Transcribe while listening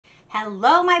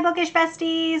Hello, my bookish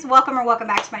besties. Welcome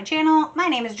back to my channel. My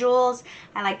name is Jules.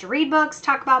 I like to read books,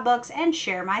 talk about books, and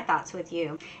share my thoughts with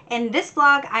you. In this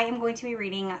vlog, I am going to be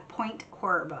reading point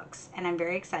horror books, and I'm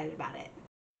very excited about it.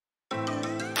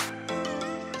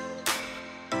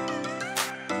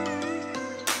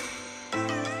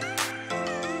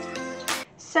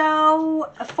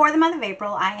 So for the month of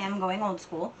April, I am going old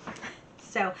school.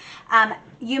 So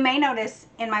you may notice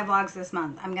in my vlogs this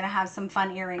month, I'm going to have some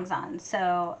fun earrings on.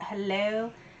 So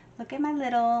hello, look at my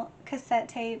little cassette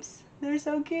tapes. They're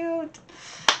so cute.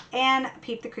 And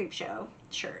Peep the Creepshow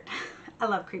shirt. I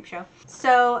love Creepshow.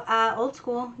 So old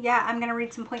school. Yeah, I'm going to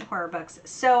read some point horror books.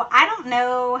 So I don't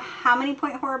know how many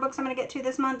point horror books I'm going to get to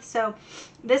this month. So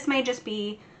this may just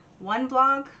be one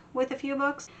vlog with a few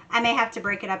books. I may have to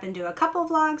break it up and do a couple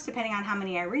vlogs depending on how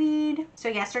many I read. So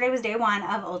yesterday was day one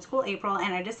of Old School April,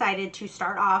 and I decided to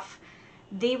start off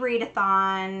the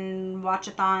readathon,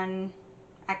 watchathon,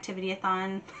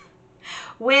 activity-a-thon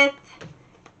with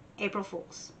April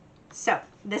Fools. So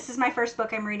this is my first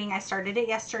book I'm reading. I started it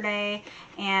yesterday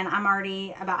and I'm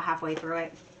already about halfway through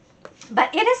it.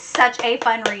 But it is such a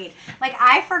fun read. Like,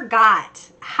 I forgot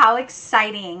how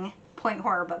exciting point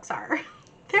horror books are.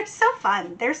 They're so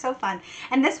fun. They're so fun.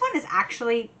 And this one is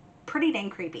actually pretty dang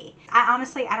creepy. I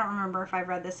don't remember if I've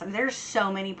read this. There's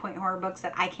so many point horror books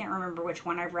that I can't remember which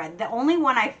one I've read. The only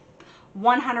one I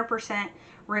 100%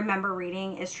 remember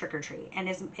reading is Trick or Treat. And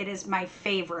it is my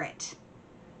favorite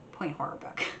point horror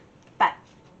book. But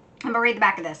I'm going to read the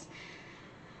back of this.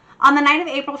 On the night of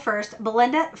April 1st,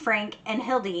 Belinda, Frank, and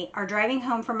Hildy are driving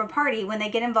home from a party when they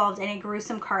get involved in a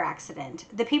gruesome car accident.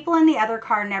 The people in the other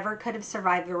car never could have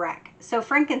survived the wreck, so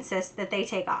Frank insists that they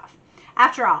take off.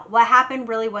 After all, what happened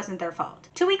really wasn't their fault.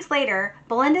 2 weeks later,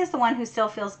 Belinda is the one who still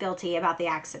feels guilty about the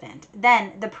accident.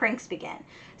 Then the pranks begin.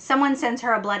 Someone sends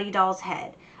her a bloody doll's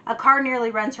head. A car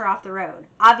nearly runs her off the road.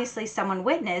 Obviously, someone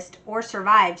witnessed or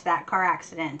survived that car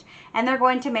accident, and they're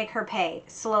going to make her pay,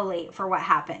 slowly, for what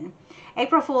happened.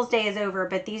 April Fool's Day is over,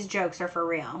 but these jokes are for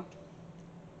real.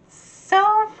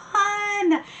 So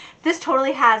fun! This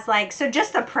totally has, like, so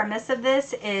just the premise of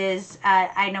this is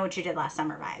I Know What You Did Last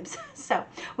Summer vibes. So,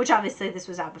 which obviously this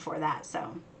was out before that,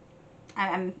 so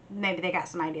maybe they got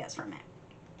some ideas from it.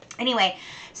 Anyway,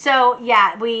 so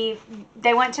yeah,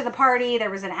 they went to the party.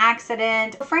 There was an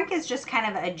accident. Frank is just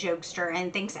kind of a jokester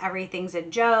and thinks everything's a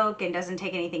joke and doesn't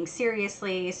take anything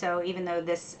seriously. So even though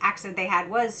this accident they had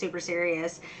was super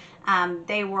serious,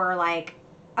 they were like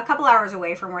a couple hours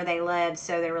away from where they lived.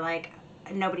 So they were like,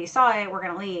 nobody saw it. We're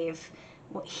going to leave.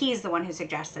 Well, he's the one who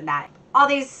suggested that. All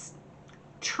these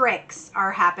tricks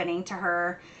are happening to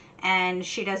her and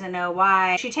she doesn't know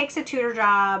why. She takes a tutor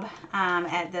job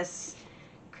at this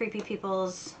creepy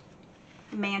people's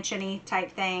mansion-y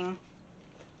type thing,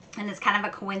 and it's kind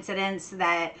of a coincidence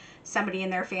that somebody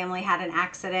in their family had an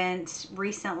accident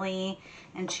recently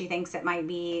and she thinks it might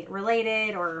be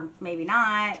related, or maybe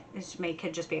not. It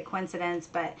could just be a coincidence.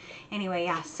 But anyway,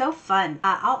 yeah, so fun.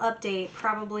 I'll update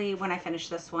probably when I finish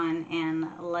this one and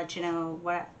let you know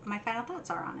what my final thoughts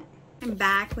are on it. I'm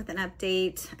back with an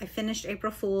update. I finished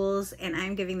April Fools and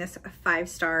I'm giving this 5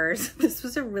 stars. This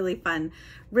was a really fun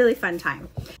time.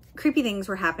 Creepy things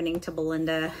were happening to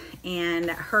Belinda, and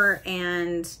her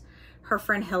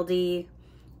friend Hildy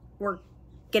were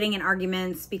getting in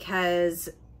arguments because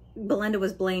Belinda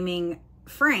was blaming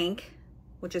Frank,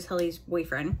 which is Hildy's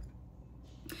boyfriend,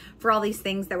 for all these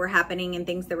things that were happening and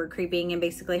things that were creeping. And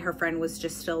basically her friend was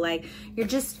just still like,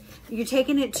 you're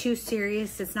taking it too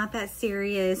serious. It's not that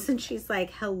serious. And she's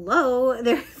like, hello,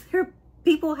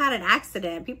 people had an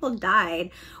accident. People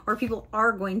died, or people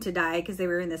are going to die because they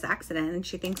were in this accident. And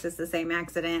she thinks it's the same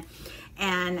accident.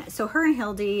 And so her and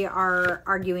Hildy are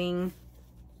arguing,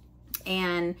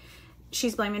 and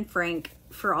she's blaming Frank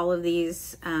for all of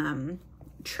these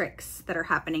tricks that are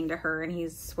happening to her, and he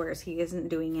swears he isn't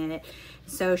doing it.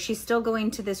 So she's still going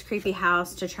to this creepy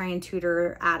house to try and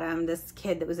tutor Adam, this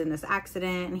kid that was in this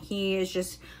accident, and he is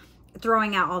just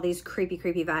throwing out all these creepy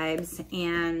vibes.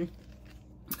 And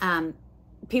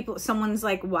someone's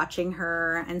like watching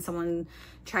her, and someone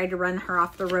tried to run her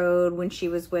off the road when she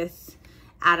was with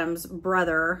Adam's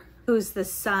brother, who's the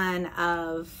son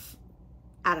of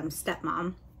Adam's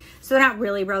stepmom. So they're not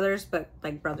really brothers, but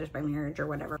like brothers by marriage or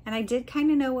whatever. And I did kind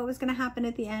of know what was going to happen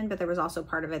at the end, but there was also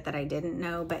part of it that I didn't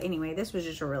know. But anyway, this was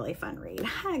just a really fun read. I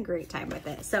had a great time with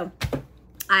it. So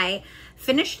I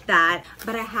finished that,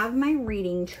 but I have my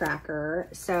reading tracker.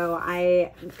 So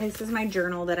this is my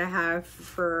journal that I have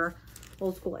for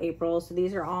Old School April. So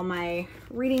these are all my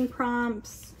reading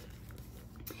prompts.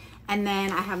 And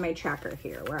then I have my tracker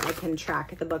here where I can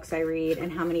track the books I read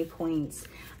and how many points,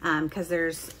 because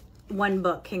there's one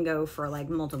book can go for like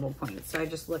multiple points. So I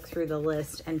just look through the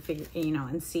list and figure, you know,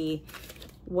 and see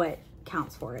what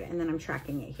counts for it. And then I'm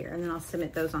tracking it here, and then I'll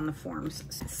submit those on the forms.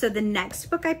 So the next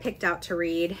book I picked out to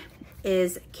read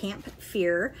is Camp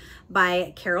Fear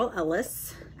by Carol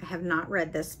Ellis. I have not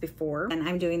read this before, and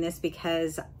I'm doing this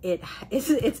because it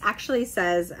actually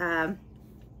says,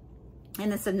 in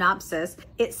the synopsis,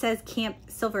 it says Camp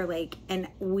Silver Lake, and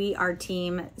we are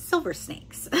team Silver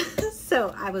Snakes.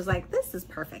 So I was like, this is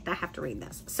perfect. I have to read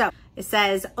this. So it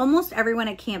says, almost everyone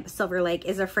at Camp Silver Lake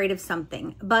is afraid of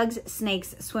something. Bugs,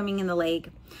 snakes, swimming in the lake.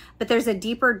 But there's a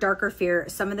deeper, darker fear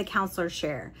some of the counselors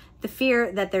share. The fear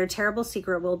that their terrible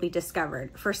secret will be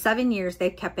discovered. For 7 years,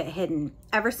 they've kept it hidden.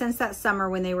 Ever since that summer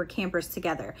when they were campers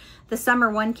together. The summer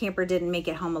one camper didn't make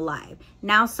it home alive.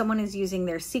 Now someone is using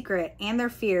their secret and their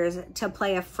fears to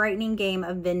play a frightening game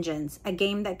of vengeance. A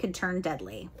game that could turn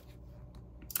deadly.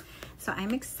 So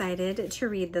I'm excited to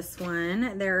read this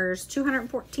one. There's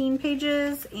 214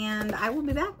 pages, and I will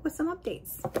be back with some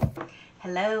updates.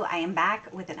 Hello, I am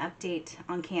back with an update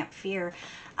on Camp Fear.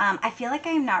 I feel like I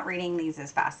am not reading these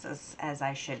as fast as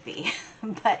I should be,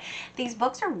 but these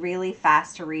books are really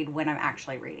fast to read when I'm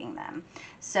actually reading them.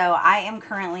 So I am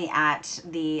currently at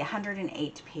the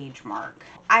 108 page mark.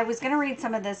 I was gonna read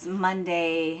some of this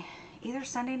Monday, either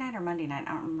Sunday night or Monday night.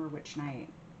 I don't remember which night.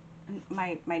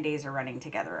 My days are running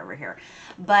together over here,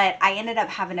 but I ended up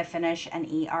having to finish an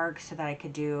e-arc so that I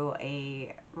could do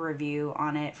a review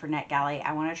on it for NetGalley.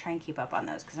 I want to try and keep up on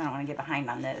those because I don't want to get behind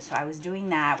on this. So I was doing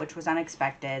that, which was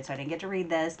unexpected, so I didn't get to read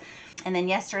this. And then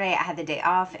yesterday I had the day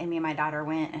off, and me and my daughter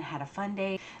went and had a fun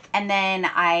day. And then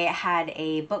I had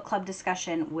a book club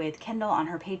discussion with Kendall on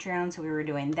her Patreon, so we were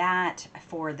doing that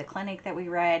for the clinic that we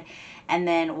read. And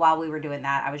then while we were doing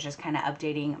that, I was just kind of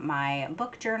updating my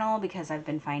book journal because I've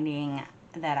been finding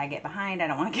that I get behind. I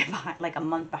don't want to get behind, like a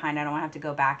month behind. I don't want to have to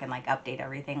go back and like update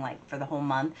everything like for the whole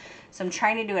month. So I'm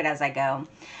trying to do it as I go.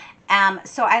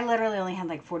 So I literally only had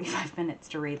like 45 minutes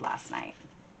to read last night,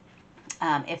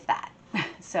 if that.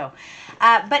 So,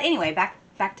 but anyway,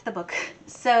 back to the book.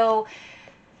 So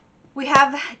we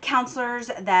have counselors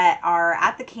that are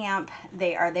at the camp.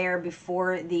 They are there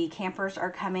before the campers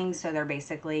are coming. So they're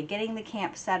basically getting the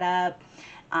camp set up.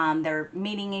 They're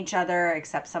meeting each other,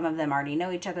 except some of them already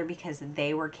know each other because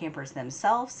they were campers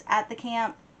themselves at the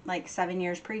camp like 7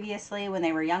 years previously when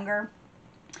they were younger.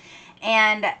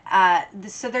 And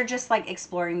so they're just like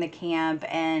exploring the camp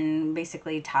and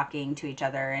basically talking to each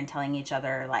other and telling each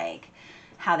other like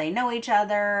how they know each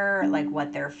other, like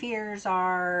what their fears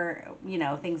are, you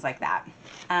know, things like that.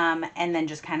 And then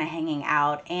just kind of hanging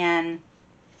out. And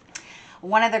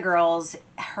one of the girls,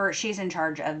 she's in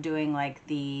charge of doing like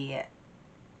the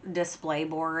display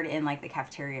board in like the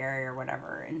cafeteria area or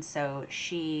whatever. And so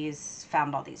she's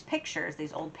found all these pictures,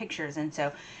 these old pictures. And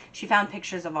so she found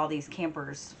pictures of all these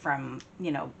campers from,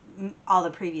 you know, all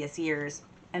the previous years.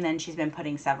 And then she's been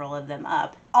putting several of them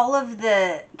up. All of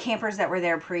the campers that were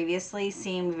there previously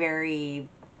seemed very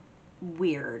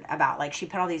weird about, like, she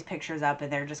put all these pictures up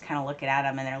and they're just kind of looking at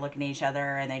them and they're looking at each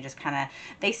other and they just kind of,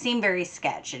 they seem very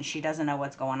sketch and she doesn't know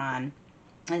what's going on.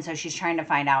 And so she's trying to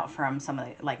find out from some of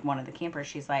the, like one of the campers,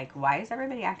 she's like, why is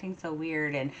everybody acting so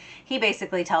weird? And he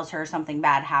basically tells her something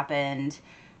bad happened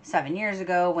 7 years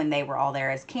ago when they were all there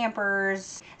as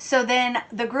campers. So then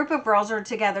the group of girls are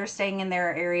together staying in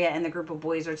their area and the group of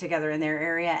boys are together in their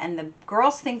area, and the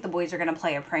girls think the boys are going to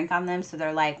play a prank on them. So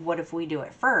they're like, what if we do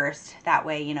it first? That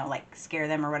way, you know, like scare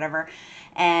them or whatever.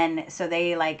 And so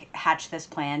they like hatch this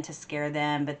plan to scare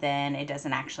them, but then it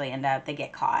doesn't actually end up, they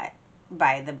get caught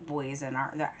by the boys and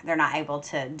they're not able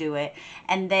to do it.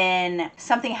 And then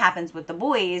something happens with the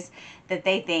boys that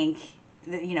they think,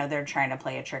 you know, they're trying to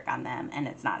play a trick on them, and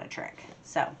it's not a trick.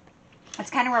 So that's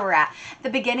kind of where we're at. The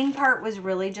beginning part was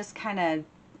really just kind of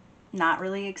not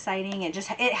really exciting. It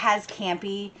has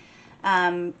campy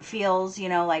feels, you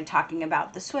know, like talking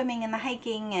about the swimming and the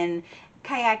hiking and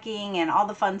kayaking and all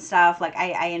the fun stuff. Like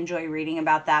I enjoy reading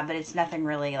about that, but it's nothing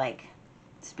really like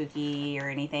spooky or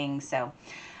anything. So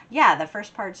yeah, the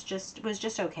first part's was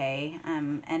just okay.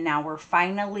 And now we're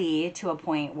finally to a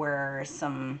point where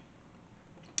some,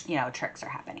 you know, tricks are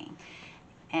happening,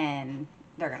 and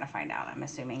they're going to find out. I'm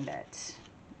assuming that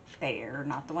they are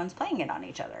not the ones playing it on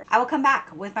each other. I will come back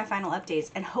with my final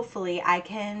updates, and hopefully I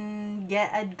can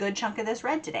get a good chunk of this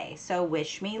read today. So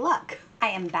wish me luck. I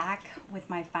am back with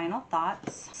my final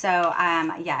thoughts. So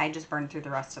yeah, I just burned through the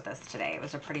rest of this today. It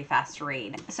was a pretty fast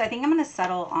read. So I think I'm going to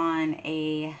settle on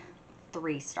a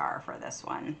 3-star for this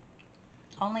one,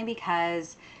 only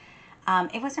because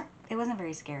it wasn't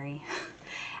very scary.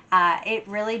 It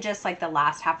really just, like, the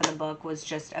last half of the book was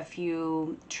just a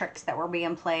few tricks that were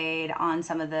being played on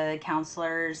some of the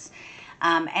counselors.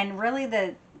 And really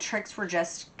the tricks were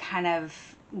just kind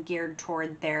of geared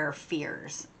toward their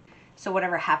fears. So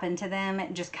whatever happened to them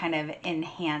just kind of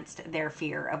enhanced their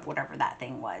fear of whatever that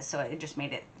thing was. So it just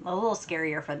made it a little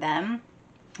scarier for them,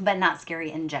 but not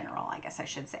scary in general, I guess I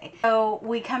should say. So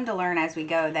we come to learn as we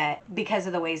go that because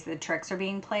of the ways the tricks are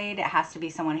being played, it has to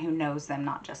be someone who knows them,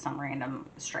 not just some random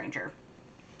stranger.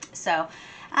 So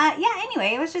yeah,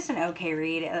 anyway, it was just an okay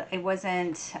read. It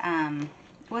wasn't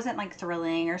like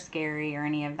thrilling or scary or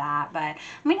any of that, but I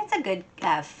mean, it's a good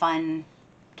fun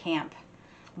camp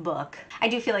book. I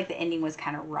do feel like the ending was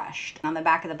kind of rushed. On the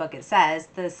back of the book it says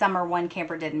the summer one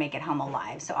camper didn't make it home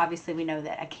alive. So obviously we know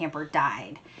that a camper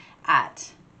died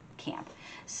at camp.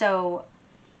 So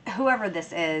whoever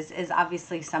this is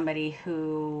obviously somebody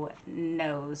who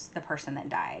knows the person that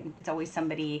died. It's always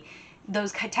somebody,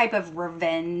 those type of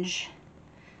revenge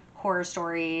horror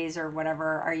stories or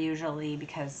whatever are usually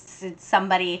because it's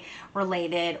somebody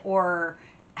related or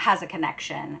has a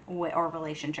connection or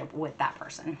relationship with that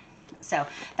person. So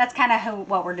that's kind of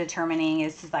what we're determining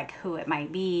is just like who it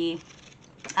might be.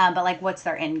 But like, what's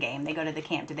their end game? They go to the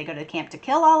camp. Do they go to the camp to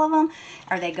kill all of them?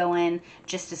 Are they going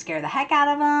just to scare the heck out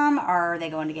of them? Or are they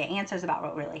going to get answers about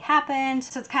what really happened?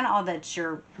 So it's kind of all that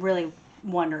you're really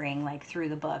wondering like through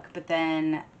the book. But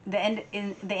then the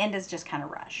end is just kind of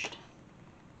rushed,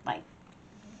 like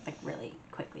really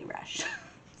quickly rushed.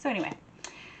 So anyway,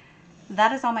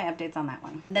 that is all my updates on that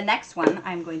one. The next one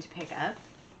I'm going to pick up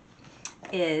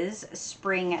is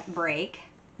Spring Break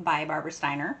by Barbara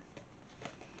Steiner.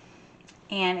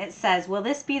 And it says, will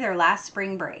this be their last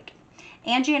spring break?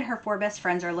 Angie and her 4 best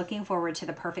friends are looking forward to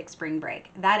the perfect spring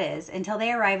break. That is, until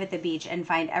they arrive at the beach and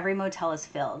find every motel is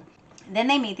filled. Then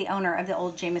they meet the owner of the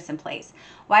old Jameson place.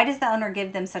 Why does the owner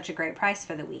give them such a great price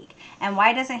for the week? And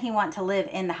why doesn't he want to live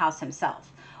in the house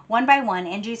himself? One by one,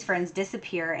 Angie's friends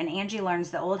disappear, and Angie learns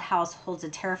the old house holds a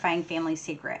terrifying family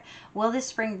secret. Will this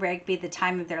spring break be the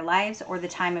time of their lives or the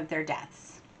time of their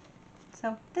deaths?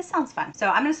 So this sounds fun. So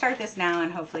I'm going to start this now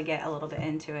and hopefully get a little bit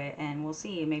into it, and we'll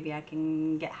see. Maybe I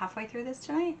can get halfway through this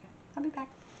tonight. I'll be back.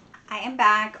 I am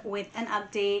back with an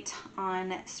update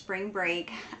on Spring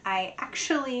Break. I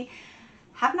actually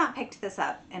have not picked this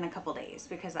up in a couple days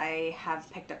because I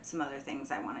have picked up some other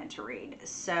things I wanted to read.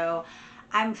 So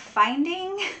I'm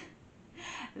finding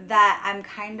that I'm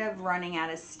kind of running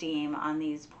out of steam on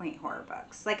these point horror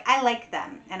books. Like, I like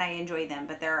them and I enjoy them,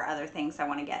 but there are other things I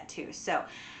want to get to. So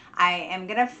I am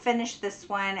going to finish this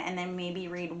one and then maybe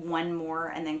read one more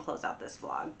and then close out this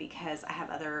vlog because I have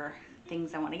other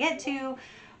things I want to get to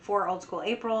for Old School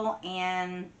April,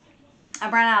 and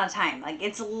I'm running out of time. Like,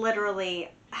 it's literally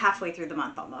halfway through the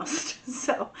month almost.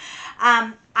 So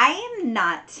I am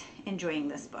not enjoying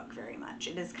this book very much.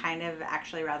 It is kind of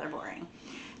actually rather boring.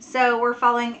 So we're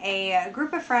following a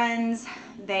group of friends.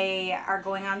 They are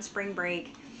going on spring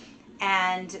break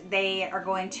and they are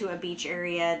going to a beach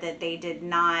area that they did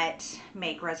not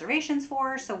make reservations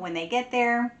for. So when they get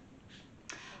there,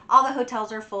 all the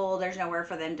hotels are full. There's nowhere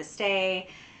for them to stay.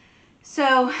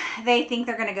 So they think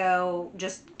they're going to go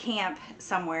just camp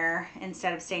somewhere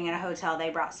instead of staying in a hotel. They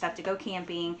brought stuff to go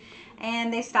camping,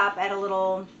 and they stop at a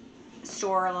little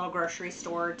store, a little grocery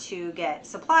store to get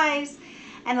supplies.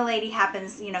 And the lady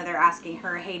happens, you know, they're asking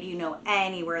her, hey, do you know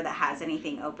anywhere that has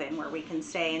anything open where we can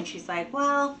stay? And she's like,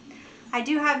 well, I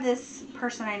do have this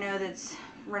person I know that's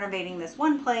renovating this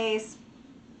one place,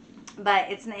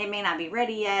 but it may not be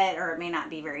ready yet, or it may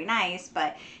not be very nice,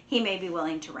 but he may be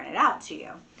willing to rent it out to you.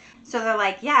 So they're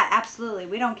like, yeah, absolutely.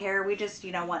 We don't care. We just,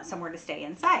 you know, want somewhere to stay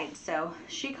inside. So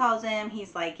she calls him.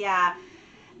 He's like, yeah.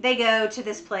 They go to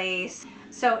this place.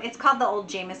 So it's called the Old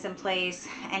Jameson Place,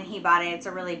 and he bought it. It's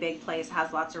a really big place,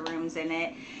 has lots of rooms in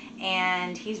it,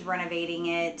 and he's renovating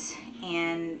it.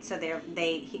 And so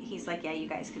he's like, yeah, you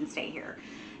guys can stay here.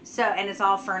 So, and it's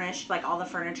all furnished, like all the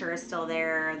furniture is still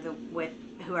there. With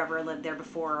whoever lived there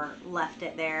before left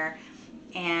it there.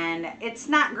 And it's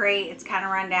not great. It's kind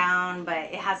of run down, but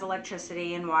it has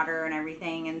electricity and water and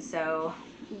everything. And so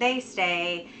they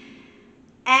stay,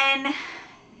 and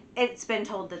it's been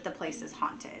told that the place is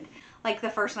haunted. Like the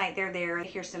first night they're there, they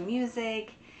hear some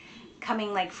music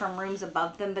coming like from rooms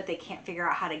above them, but they can't figure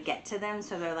out how to get to them.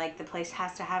 So they're like, the place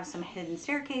has to have some hidden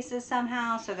staircases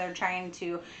somehow. So they're trying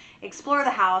to explore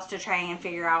the house to try and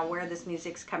figure out where this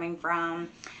music's coming from.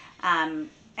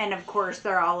 And of course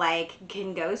they're all like,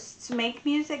 can ghosts make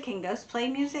music? Can ghosts play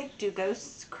music? Do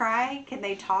ghosts cry? Can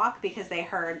they talk? Because they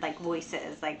heard like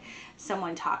voices, like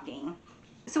someone talking.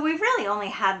 So we've really only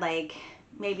had like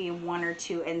maybe 1 or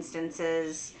 2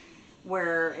 instances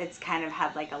where it's kind of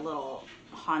had like a little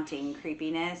haunting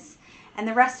creepiness. And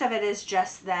the rest of it is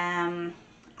just them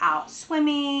out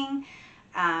swimming,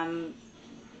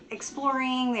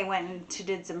 exploring. They went and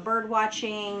did some bird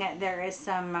watching. There is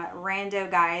some rando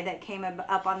guy that came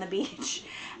up on the beach.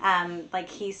 Like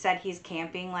he said he's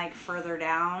camping like further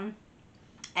down.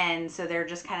 And so they're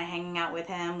just kind of hanging out with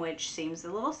him, which seems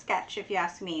a little sketch if you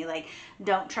ask me. Like,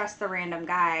 don't trust the random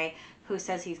guy who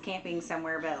says he's camping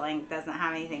somewhere but like doesn't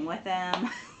have anything with him.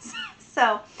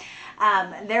 So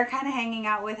they're kind of hanging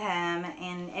out with him,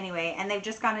 and anyway, and they've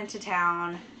just gone into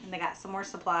town and they got some more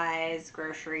supplies,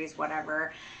 groceries,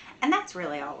 whatever. And that's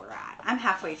really all we're at. I'm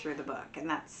halfway through the book and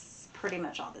that's pretty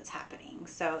much all that's happening.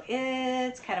 So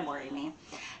it's kind of boring me.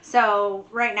 So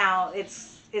right now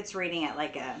it's reading at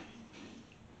like a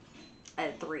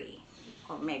 3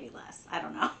 or maybe less. I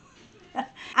don't know.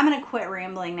 I'm going to quit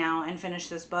rambling now and finish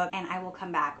this book, and I will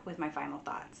come back with my final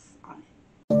thoughts on it.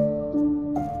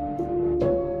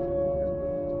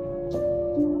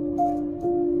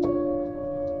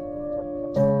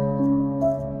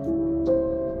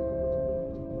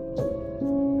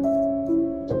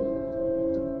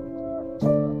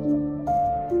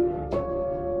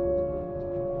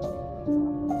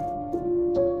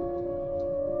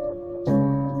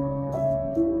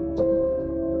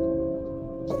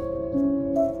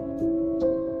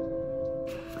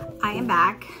 I am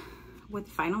back with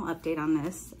final update on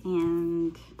this,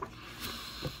 and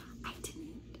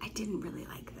I didn't really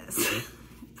like this.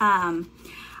 I'm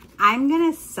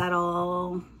gonna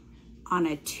settle on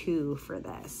a 2 for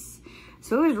this.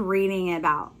 So I was reading it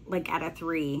about like at a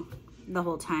 3 the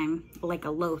whole time, like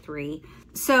a low 3.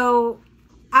 So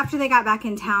after they got back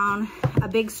in town, a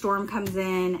big storm comes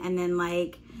in, and then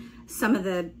like some of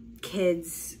the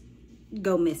kids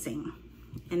go missing.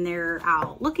 And they're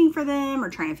out looking for them or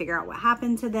trying to figure out what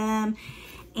happened to them.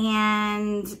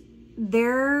 And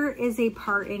there is a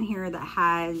part in here that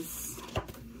has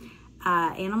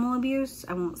animal abuse.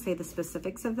 I won't say the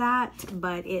specifics of that,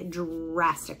 but it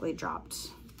drastically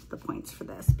dropped the points for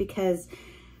this, because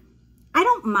I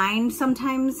don't mind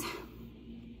sometimes,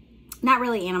 not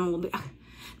really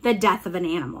the death of an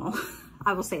animal.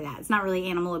 I will say that. It's not really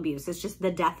animal abuse. It's just the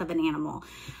death of an animal.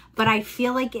 But I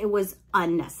feel like it was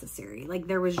unnecessary. Like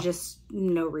there was just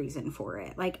no reason for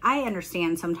it. Like I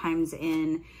understand sometimes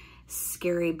in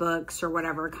scary books or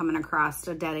whatever, coming across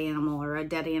a dead animal or a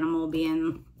dead animal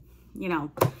being, you know,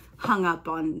 hung up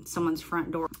on someone's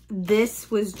front door.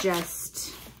 This was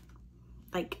just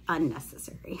like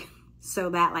unnecessary.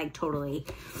 So that like totally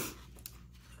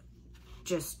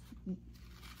just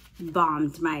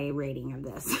bombed my rating of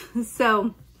this.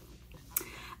 So,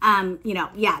 you know,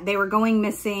 yeah, they were going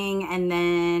missing, and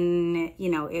then, you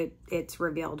know, it's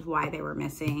revealed why they were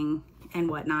missing and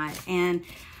whatnot. And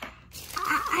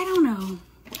I don't know.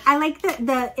 I like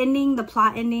the ending, the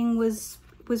plot ending was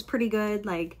pretty good.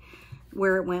 Like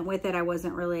where it went with it, I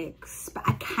wasn't really,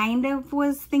 I kind of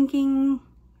was thinking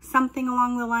something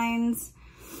along the lines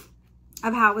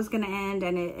of how it was going to end,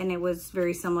 and it was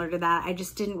very similar to that. I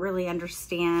just didn't really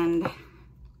understand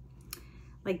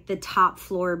like the top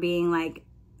floor being like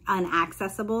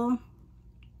unaccessible.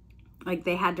 Like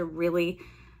they had to really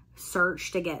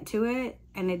search to get to it,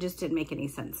 and it just didn't make any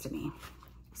sense to me.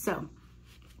 So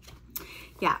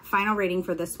yeah, final rating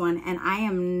for this one, and I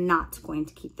am not going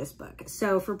to keep this book.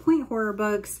 So for Point Horror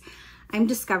Books, I'm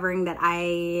discovering that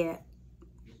I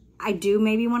do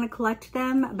maybe want to collect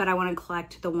them, but I want to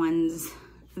collect the ones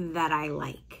that I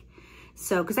like.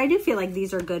 So, because I do feel like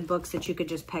these are good books that you could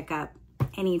just pick up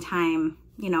anytime,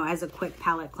 you know, as a quick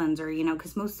palate cleanser, you know,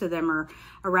 because most of them are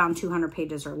around 200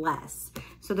 pages or less.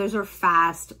 So those are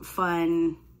fast,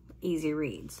 fun, easy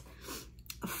reads.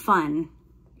 Fun,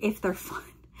 if they're fun.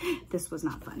 This was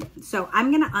not fun. So I'm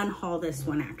going to unhaul this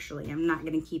one, actually. I'm not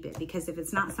going to keep it, because if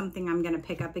it's not something I'm going to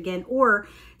pick up again, or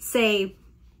say,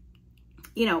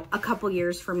 you know, a couple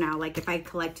years from now, like if I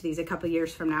collect these a couple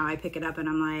years from now, I pick it up and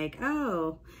I'm like,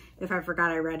 oh, if I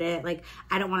forgot I read it, like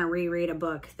I don't want to reread a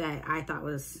book that I thought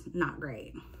was not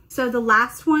great. So the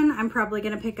last one I'm probably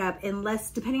going to pick up, unless,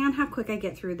 depending on how quick I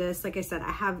get through this, like I said,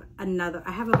 I have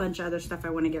a bunch of other stuff I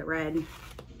want to get read.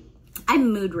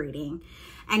 I'm mood reading,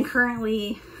 and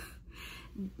currently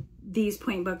these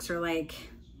Point books are like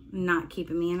not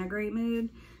keeping me in a great mood.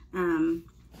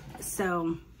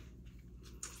 So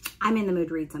I'm in the mood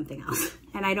to read something else,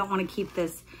 and I don't want to keep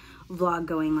this vlog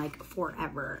going like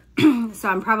forever. So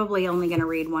I'm probably only going to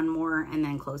read one more and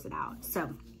then close it out. So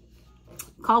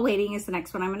Call Waiting is the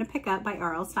next one I'm going to pick up by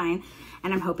R.L. Stine,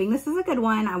 and I'm hoping this is a good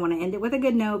one. I want to end it with a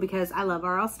good note because I love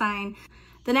R.L. Stine.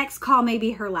 The next call may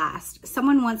be her last.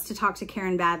 Someone wants to talk to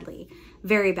Karen badly,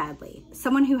 very badly.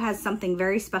 Someone who has something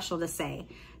very special to say.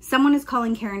 Someone is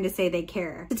calling Karen to say they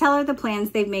care, to tell her the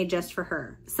plans they've made just for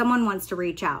her. Someone wants to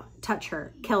reach out, touch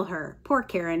her, kill her. Poor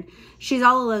Karen. She's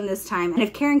all alone this time, and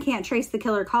if Karen can't trace the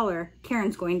killer caller,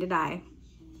 Karen's going to die.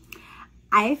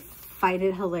 I find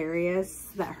it hilarious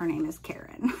that her name is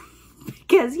Karen.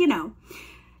 Because, you know,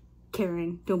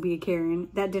 Karen, don't be a Karen.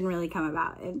 That didn't really come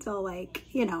about until, like,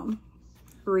 you know,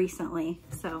 recently.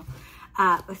 So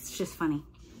it's just funny.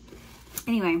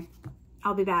 Anyway,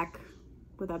 I'll be back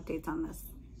with updates on this.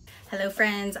 Hello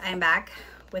friends, I'm back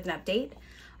with an update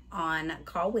on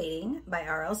Call Waiting by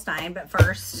R.L. Stine. But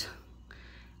first,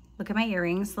 look at my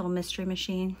earrings, little mystery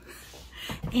machine.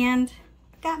 And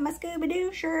got my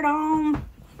Scooby-Doo shirt on.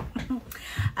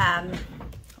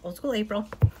 Old School April.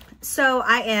 So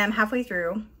I am halfway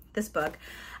through this book.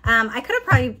 I could have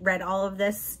probably read all of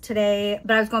this today,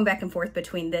 but I was going back and forth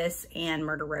between this and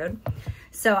Murder Road.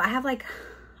 So I have like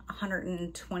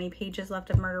 120 pages left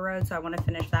of Murder Road, so I want to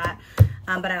finish that.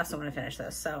 But I also want to finish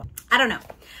this, so I don't know.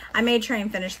 I may try and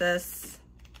finish this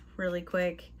really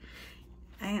quick.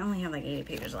 I only have like 80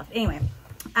 pages left. Anyway,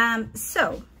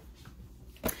 so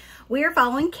we are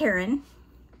following Karen,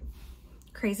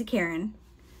 Crazy Karen,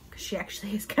 because she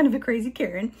actually is kind of a crazy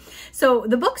Karen. So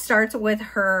the book starts with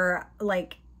her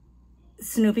like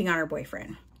snooping on her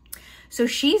boyfriend. So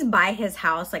she's by his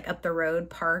house, like up the road,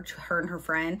 parked, her and her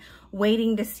friend,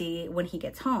 waiting to see when he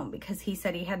gets home, because he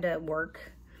said he had to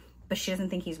work, but she doesn't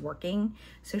think he's working.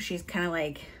 So she's kind of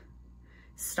like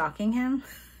stalking him.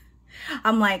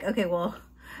 I'm like, okay, well,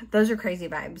 those are crazy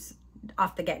vibes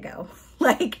off the get-go.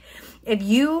 Like, if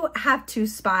you have to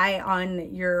spy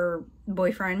on your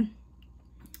boyfriend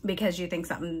because you think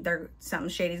something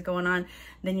shady's going on,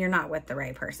 then you're not with the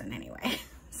right person anyway.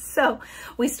 So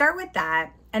we start with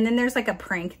that, and then there's like a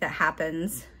prank that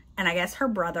happens, and I guess her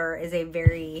brother is a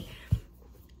very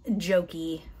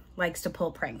jokey, likes to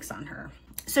pull pranks on her.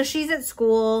 So she's at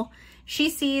school, she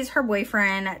sees her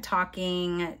boyfriend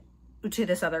talking to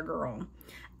this other girl.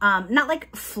 Not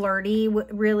like flirty,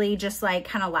 really, just like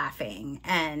kind of laughing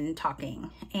and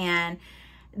talking. And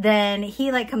then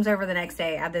he like comes over the next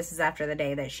day. This is after the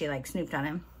day that she like snooped on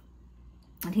him.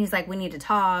 And he's like, we need to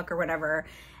talk or whatever.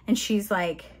 And she's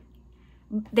like,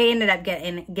 they ended up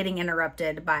getting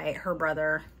interrupted by her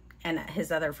brother and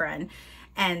his other friend.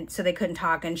 And so they couldn't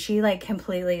talk. And she like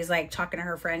completely is like talking to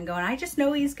her friend going, I just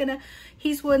know he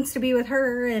wants to be with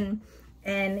her. And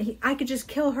I could just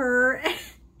kill her.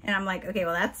 And I'm like, okay,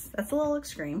 well, that's a little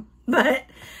extreme. But,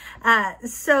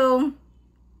 so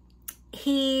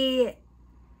he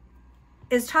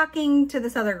is talking to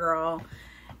this other girl,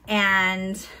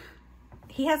 and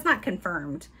he has not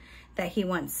confirmed that he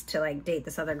wants to like date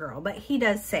this other girl, but he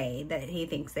does say that he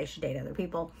thinks they should date other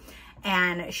people.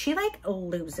 And she like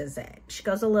loses it. She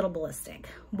goes a little ballistic.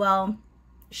 Well,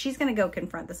 she's going to go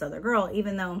confront this other girl,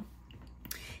 even though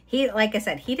he, like I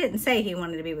said, he didn't say he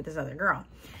wanted to be with this other girl.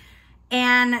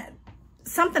 And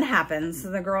something happens.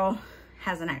 The girl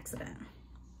has an accident,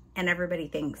 and everybody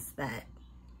thinks that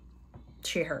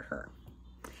she hurt her.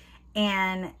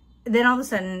 And then all of a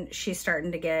sudden she's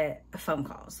starting to get phone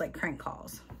calls, like crank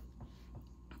calls.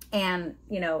 And,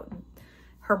 you know,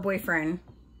 her boyfriend,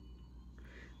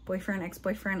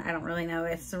 ex-boyfriend, I don't really know.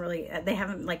 It's really, they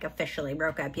haven't like officially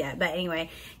broke up yet. But anyway,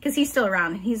 because he's still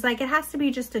around. He's like, it has to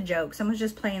be just a joke. Someone's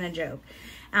just playing a joke.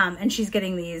 And she's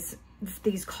getting these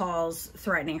calls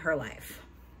threatening her life.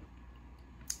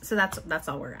 So that's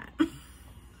all we're at.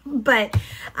 But,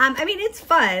 I mean, it's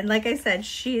fun. Like I said,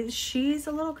 she's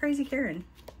a little crazy Karen.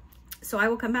 So I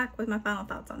will come back with my final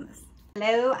thoughts on this.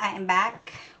 Hello, I am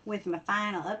back with my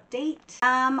final update.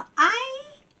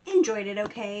 I enjoyed it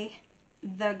okay.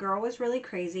 The girl was really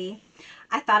crazy.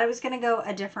 I thought it was going to go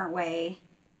a different way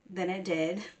than it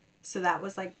did. So that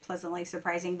was like pleasantly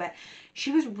surprising, but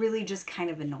she was really just kind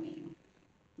of annoying.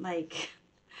 Like,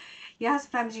 yeah,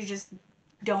 sometimes you just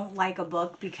don't like a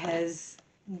book because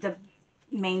the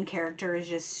main character is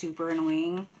just super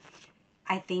annoying.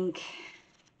 I think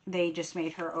they just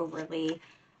made her overly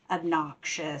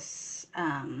obnoxious,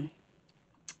 and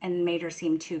made her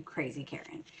seem too crazy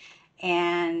Karen.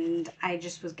 And I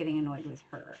just was getting annoyed with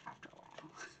her after a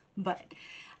while. But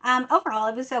overall,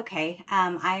 it was okay.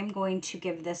 I'm going to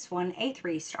give this one a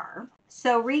 3-star.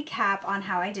 So recap on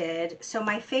how I did. So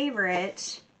my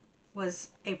favorite was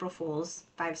April Fool's,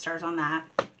 5 stars on that.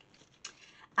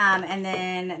 And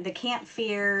then the Camp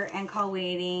Fear and Call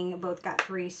Waiting both got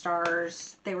 3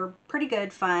 stars. They were pretty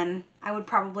good, fun. I would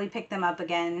probably pick them up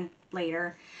again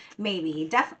later. Maybe.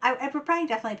 I would probably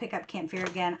definitely pick up Camp Fear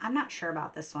again. I'm not sure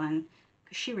about this one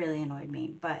because she really annoyed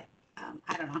me. But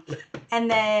I don't know. And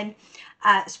then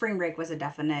Spring Break was a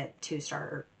definite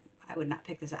 2-star. I would not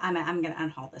pick this up. I'm going to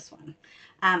unhaul this one.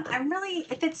 I'm really,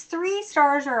 if it's 3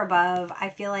 stars or above, I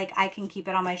feel like I can keep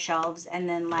it on my shelves. And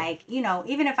then, like, you know,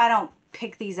 even if I don't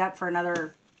pick these up for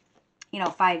another, you know,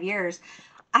 5 years,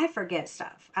 I forget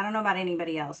stuff. I don't know about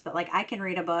anybody else, but like I can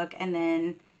read a book and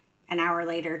then an hour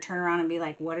later turn around and be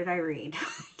like, what did I read?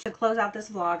 To close out this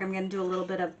vlog, I'm going to do a little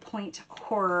bit of point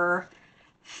horror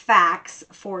facts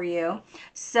for you.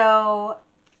 So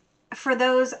for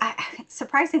those,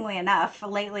 surprisingly enough,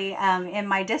 lately in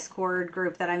my Discord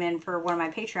group that I'm in for one of my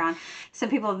Patreon, some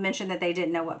people have mentioned that they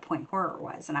didn't know what point horror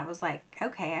was. And I was like,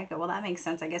 okay. I go, well, that makes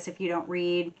sense. I guess if you don't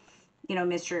read, you know,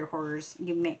 mystery horrors,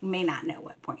 you may not know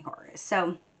what point horror is.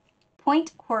 So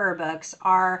point horror books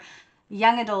are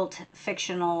young adult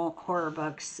fictional horror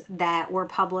books that were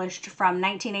published from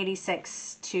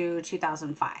 1986 to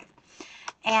 2005.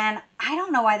 And I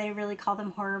don't know why they really call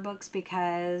them horror books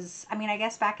because, I mean, I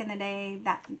guess back in the day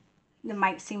that it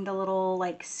might seemed a little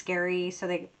like scary, so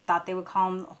they thought they would call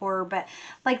them horror. But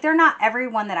like, they're not,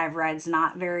 everyone that I've read is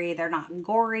not very, they're not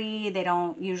gory. They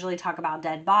don't usually talk about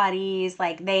dead bodies.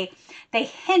 Like they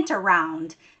hint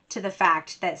around to the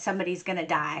fact that somebody's gonna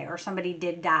die or somebody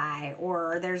did die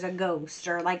or there's a ghost,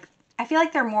 or like, I feel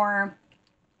like they're more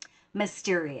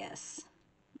mysterious,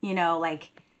 you know,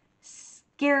 like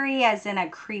scary as in a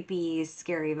creepy,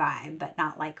 scary vibe, but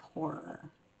not like horror,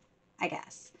 I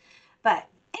guess. But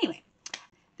anyway,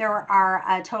 there are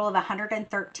a total of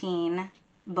 113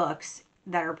 books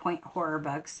that are point horror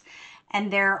books,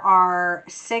 and there are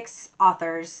 6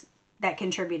 authors that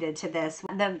contributed to this.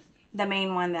 The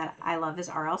main one that I love is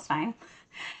R.L. Stine,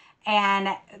 and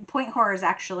point horror is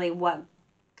actually what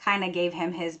kind of gave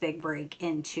him his big break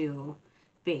into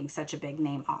being such a big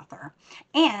name author.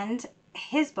 And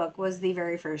his book was the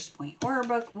very first point horror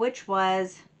book, which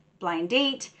was Blind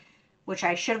Date, which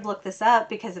I should have looked this up,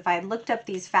 because if I had looked up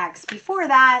these facts before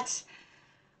that,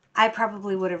 I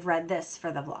probably would have read this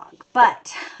for the vlog.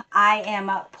 But I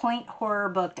am point horror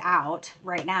booked out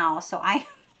right now, so I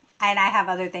have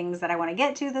other things that I want to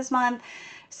get to this month,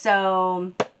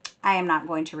 so I am not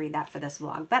going to read that for this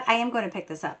vlog. But I am going to pick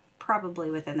this up probably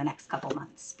within the next couple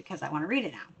months because I want to read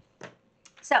it now.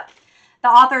 So the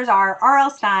authors are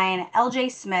R.L. Stine, L.J.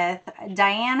 Smith,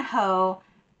 Diane Ho,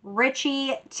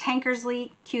 Richie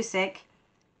Tankersley Cusick,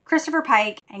 Christopher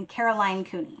Pike, and Caroline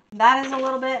Cooney. That is a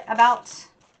little bit about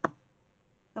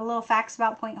the little facts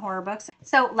about point horror books.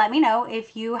 So let me know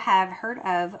if you have heard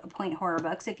of point horror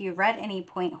books, if you've read any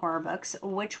point horror books,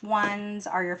 which ones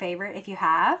are your favorite if you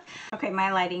have. Okay,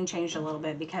 my lighting changed a little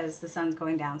bit because the sun's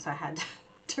going down, so I had to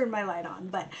turn my light on.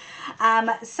 But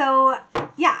so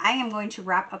yeah, I am going to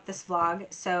wrap up this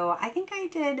vlog. So I think I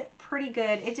did pretty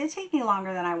good. It did take me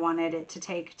longer than I wanted it to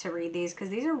take to read these because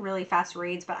these are really fast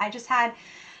reads, but I just had,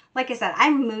 like I said,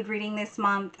 I'm mood reading this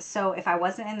month, so if I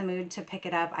wasn't in the mood to pick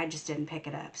it up, I just didn't pick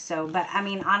it up. So, but I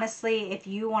mean, honestly, if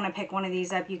you want to pick one of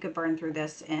these up, you could burn through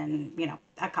this in, you know,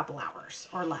 a couple hours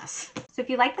or less. So if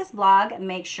you like this vlog,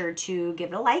 make sure to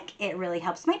give it a like. It really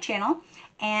helps my channel.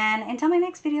 And until my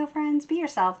next video, friends, be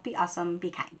yourself, be awesome, be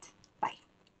kind. Bye.